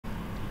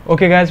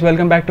Okay guys,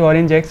 welcome back to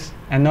AJAX,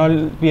 and all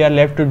we are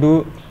left to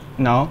do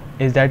now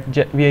is that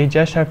we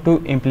just have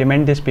to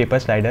implement this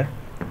paper slider.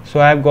 So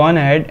I have gone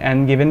ahead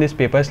and given this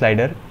paper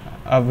slider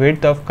a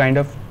width of kind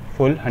of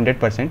full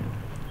 100%.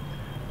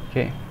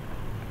 Okay,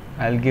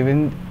 I've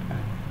given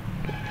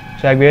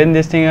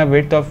this thing a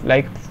width of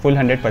like full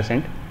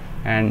 100%,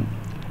 and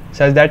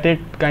such that it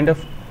kind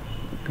of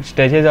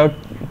stretches out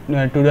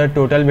to the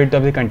total width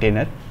of the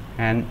container.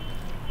 And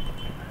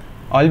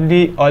all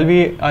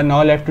we are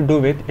now left to do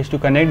with is to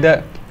connect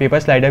the paper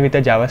slider with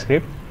a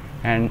JavaScript,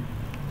 and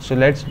so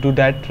let's do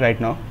that right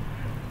now.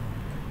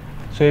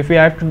 So if we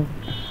have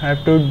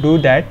to do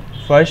that,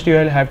 first you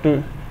will have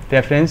to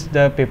reference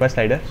the paper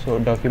slider. So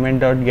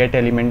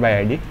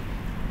document.getElementById,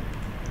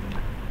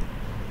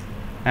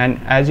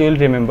 and as you will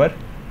remember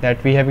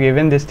that we have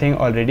given this thing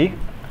already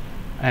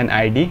an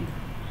ID.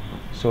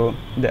 So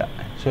the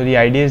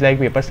ID is like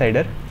paper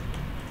slider,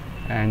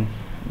 and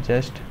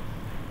just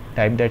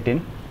type that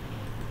in.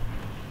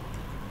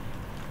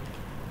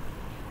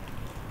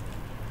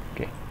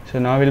 Okay, so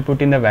now we'll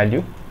put in the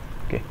value.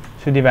 Okay,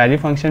 so the value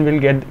function will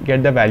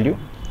get the value,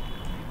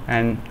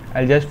 and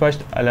I'll just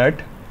first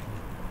alert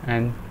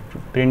and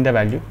print the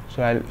value.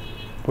 So I'll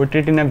put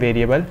it in a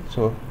variable,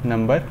 so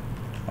number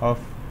of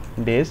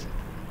days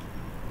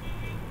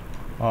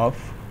of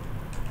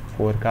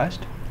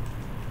forecast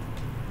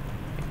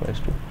equals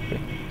to,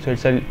 okay. So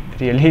it's a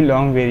really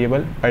long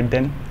variable, but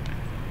then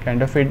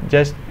kind of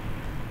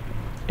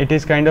it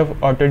is kind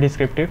of auto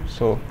descriptive,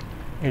 so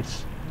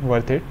it's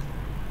worth it.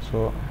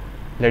 So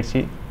let's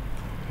see.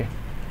 Okay,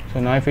 so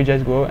now if you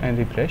just go and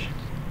refresh,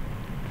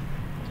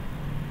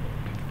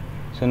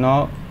 so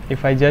now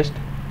if I just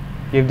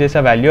give this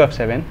a value of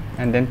 7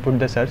 and then put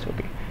the search,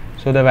 okay,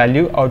 so the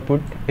value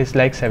output is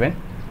like 7,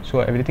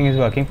 so everything is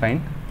working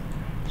fine.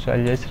 So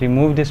I'll just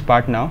remove this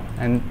part now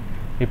and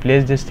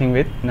replace this thing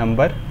with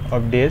number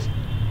of days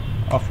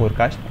of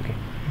forecast. Okay,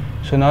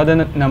 so now the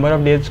number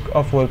of days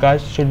of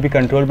forecast should be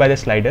controlled by the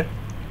slider.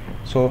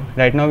 So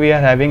right now we are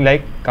having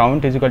like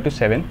count is equal to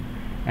 7,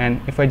 and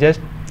if I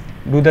just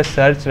do the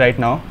search right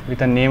now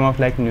with a name of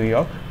like New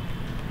York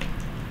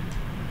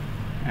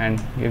and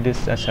give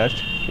this a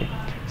search, okay,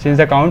 since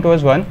the count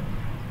was 1,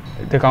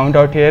 the count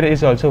out here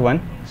is also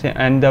 1,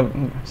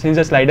 and since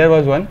the slider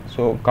was 1,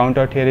 so count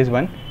out here is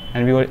 1,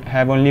 and we will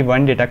have only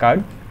one data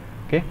card.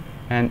 Okay,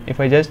 and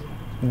if I just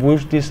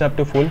boost this up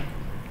to full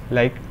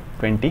like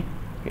 20,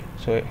 okay,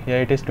 so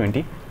here it is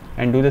 20,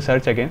 and do the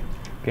search again.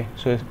 Okay,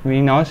 so we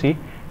now see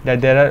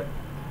that there are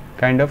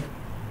kind of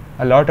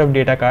a lot of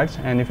data cards,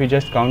 and if we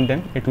just count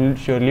them, it will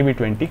surely be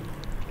 20.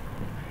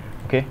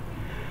 Okay,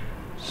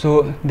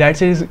 so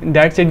that's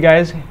it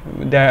guys.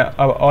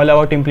 All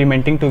about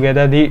implementing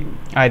together the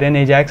iron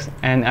AJAX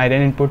and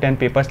iron input and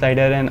paper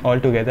slider and all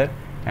together.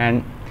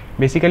 And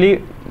basically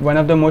one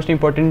of the most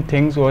important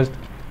things was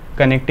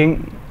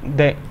connecting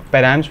the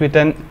params with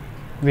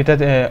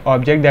an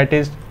object that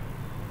is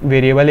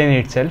variable in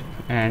itself,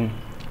 and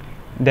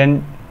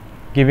then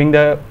giving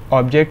the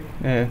object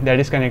that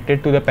is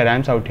connected to the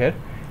params out here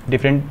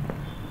different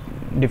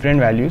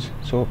values.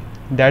 So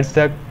that's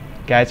the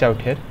catch out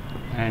here,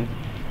 and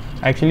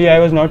actually I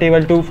was not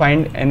able to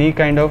find any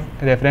kind of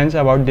reference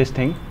about this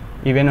thing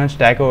even on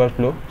Stack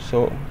Overflow,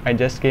 so I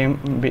just came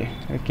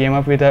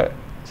up with a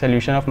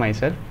solution of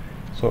myself.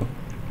 So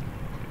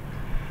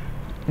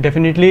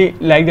definitely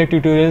like the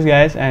tutorials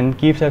guys, and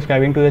keep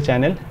subscribing to the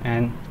channel.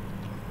 And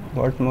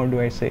what more do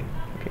I say?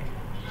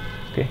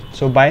 Okay,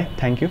 so bye,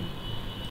 thank you.